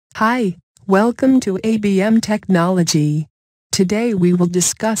Hi, welcome to ABM Technology. Today we will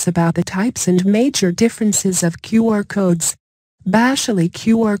discuss about the types and major differences of QR codes. Basically,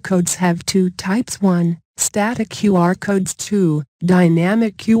 QR codes have two types: 1. Static QR codes, 2.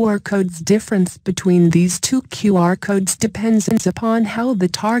 Dynamic QR codes. Difference between these two QR codes depends upon how the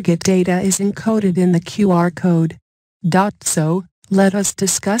target data is encoded in the QR code. So, let us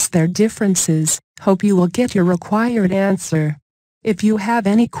discuss their differences. Hope you will get your required answer. If you have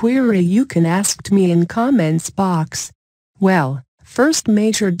any query, you can ask me in comments box. Well, first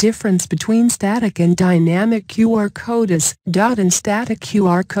major difference between static and dynamic QR code is in static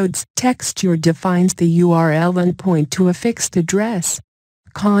QR codes, texture defines the URL and point to a fixed address.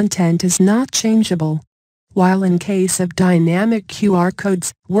 Content is not changeable. While in case of dynamic QR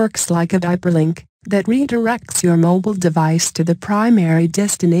codes, works like a hyperlink that redirects your mobile device to the primary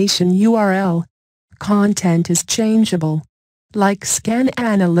destination URL. Content is changeable. Like scan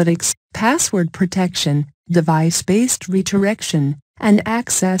analytics, password protection, device-based redirection, and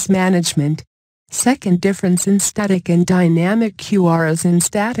access management. Second difference in static and dynamic QR is in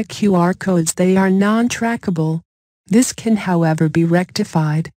static QR codes they are non-trackable. This can however be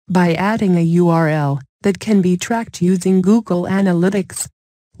rectified by adding a URL that can be tracked using Google Analytics.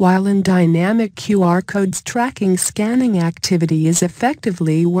 While in dynamic QR codes tracking scanning activity is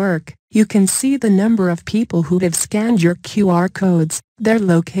effectively work, you can see the number of people who have scanned your QR codes, their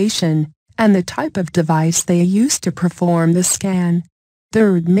location, and the type of device they used to perform the scan.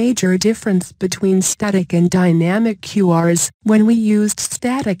 Third major difference between static and dynamic QR is when we used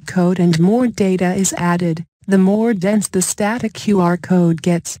static code and more data is added, the more dense the static QR code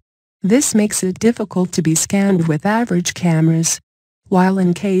gets. This makes it difficult to be scanned with average cameras. While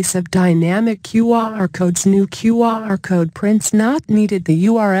in case of dynamic QR codes, new QR code prints not needed. The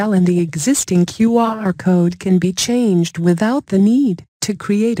URL in the existing QR code can be changed without the need to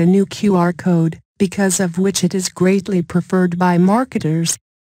create a new QR code, because of which it is greatly preferred by marketers.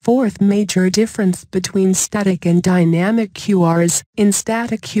 Fourth major difference between static and dynamic QR is, in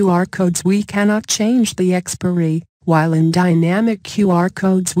static QR codes we cannot change the expiry, while in dynamic QR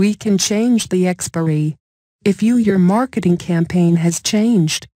codes we can change the expiry. If your marketing campaign has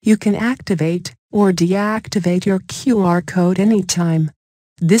changed, you can activate or deactivate your QR code anytime.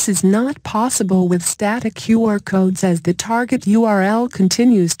 This is not possible with static QR codes as the target URL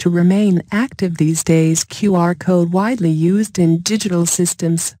continues to remain active these days. QR code widely used in digital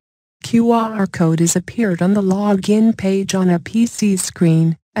systems. QR code is appeared on the login page on a PC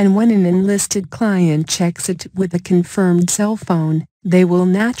screen, and when an enlisted client checks it with a confirmed cell phone, they will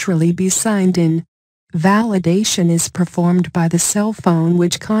naturally be signed in. Validation is performed by the cell phone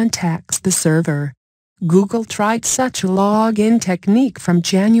which contacts the server. Google tried such a login technique from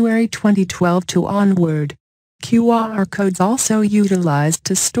January 2012 to onward. QR codes also utilized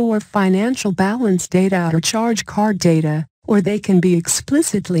to store financial balance data or charge card data, or they can be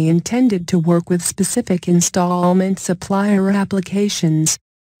explicitly intended to work with specific installment supplier applications.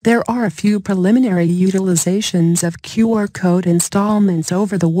 There are a few preliminary utilizations of QR code installments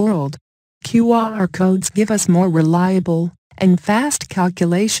over the world. QR codes give us more reliable and fast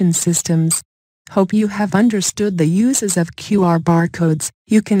calculation systems. Hope you have understood the uses of QR barcodes.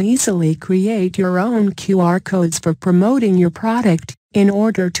 You can easily create your own QR codes for promoting your product in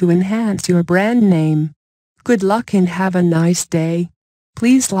order to enhance your brand name. Good luck and have a nice day.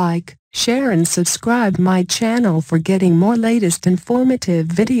 Please like, share and subscribe my channel for getting more latest informative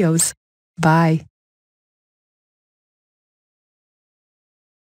videos. Bye.